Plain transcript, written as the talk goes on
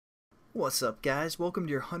What's up, guys? Welcome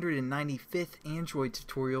to your 195th Android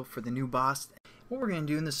tutorial for the new boss. What we're going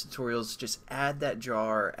to do in this tutorial is just add that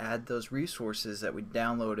jar, add those resources that we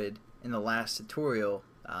downloaded in the last tutorial.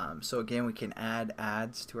 So again, we can add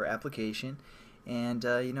ads to our application and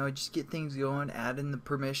just get things going, add in the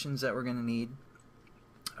permissions that we're going to need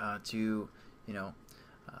to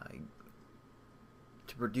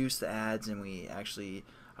produce the ads, and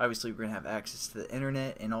obviously we're going to have access to the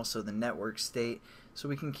internet and also the network state, so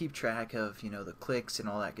we can keep track of the clicks and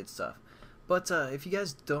all that good stuff. But if you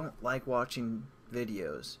guys don't like watching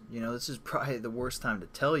videos, this is probably the worst time to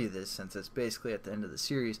tell you this, since it's basically at the end of the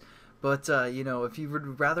series. But if you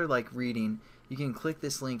would rather like reading, you can click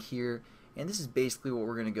this link here, and this is basically what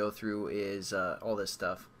we're going to go through is all this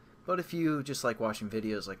stuff. But if you just like watching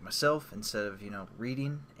videos like myself instead of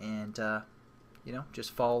reading and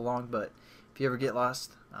just follow along, but if you ever get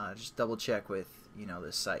lost, just double check with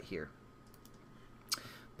this site here.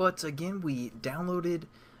 But again, we downloaded,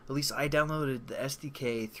 at least I downloaded the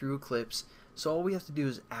SDK through Eclipse, so all we have to do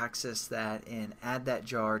is access that and add that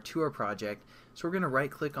jar to our project. So we're going to right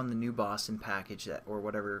click on the new Boston package, or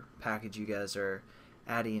whatever package you guys are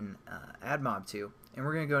adding AdMob to, and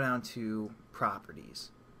we're going to go down to properties.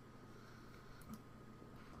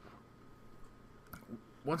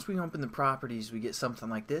 Once we open the properties, we get something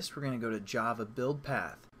like this. We're going to go to Java build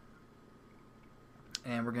path,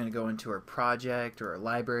 and we're going to go into our project, or our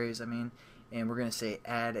libraries and we're going to say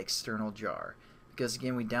add external jar, because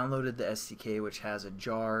again we downloaded the SDK which has a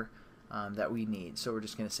jar that we need. So we're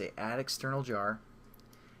just going to say add external jar,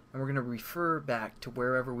 and we're going to refer back to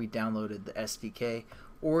wherever we downloaded the SDK,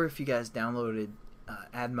 or if you guys downloaded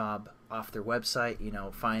AdMob off their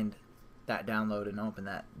website, find that download and open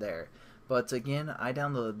that there. But again, I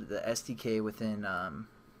downloaded the SDK within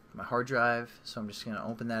my hard drive, so I'm just going to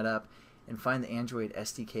open that up and find the Android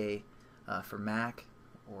SDK for Mac,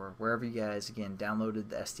 or wherever you guys again downloaded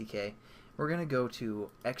the SDK. We're going to go to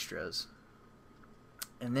Extras,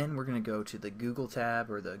 and then we're going to go to the Google tab,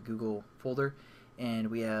 or the Google folder, and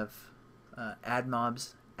we have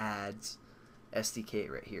AdMob's Ads SDK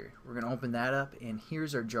right here. We're going to open that up, and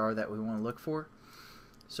here's our jar that we want to look for.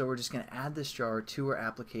 So we're just going to add this jar to our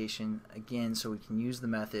application again, so we can use the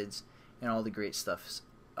methods and all the great stuff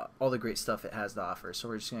it has to offer. So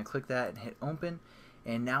we're just going to click that and hit open,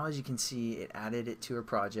 and now as you can see, it added it to our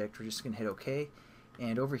project. We're just going to hit OK,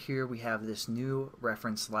 and over here we have this new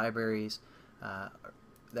reference libraries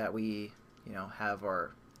that we have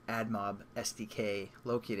our AdMob SDK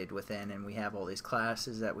located within, and we have all these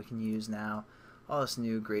classes that we can use now, all this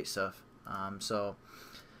new great stuff. So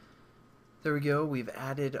there we go. We've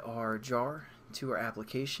added our jar to our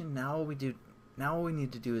application. Now all we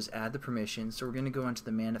need to do is add the permissions. So we're going to go into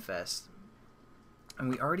the manifest, and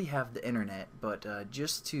we already have the internet, but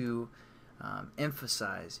just to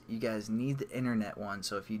emphasize, you guys need the internet one.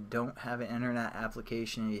 So if you don't have an internet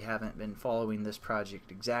application and you haven't been following this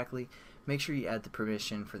project exactly, make sure you add the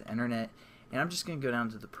permission for the internet. And I'm just going to go down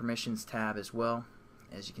to the permissions tab as well.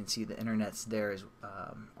 As you can see, the internet's there as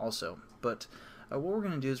also. But what we're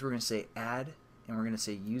going to do is we're going to say add, and we're going to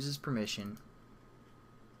say uses permission,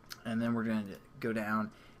 and then we're going to go down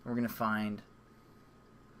and we're going to find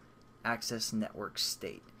access network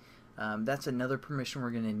state. That's another permission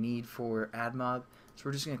we're going to need for AdMob, so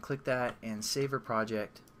we're just going to click that and save our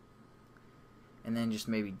project, and then just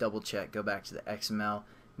maybe double check, go back to the XML,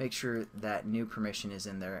 make sure that new permission is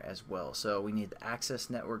in there as well. So we need the access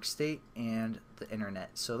network state and the internet.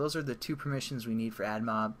 So those are the two permissions we need for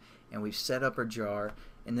AdMob, and we've set up our jar.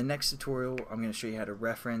 In the next tutorial, I'm going to show you how to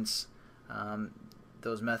reference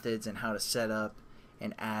those methods and how to set up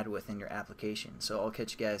and add within your application. So I'll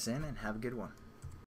catch you guys in, and have a good one.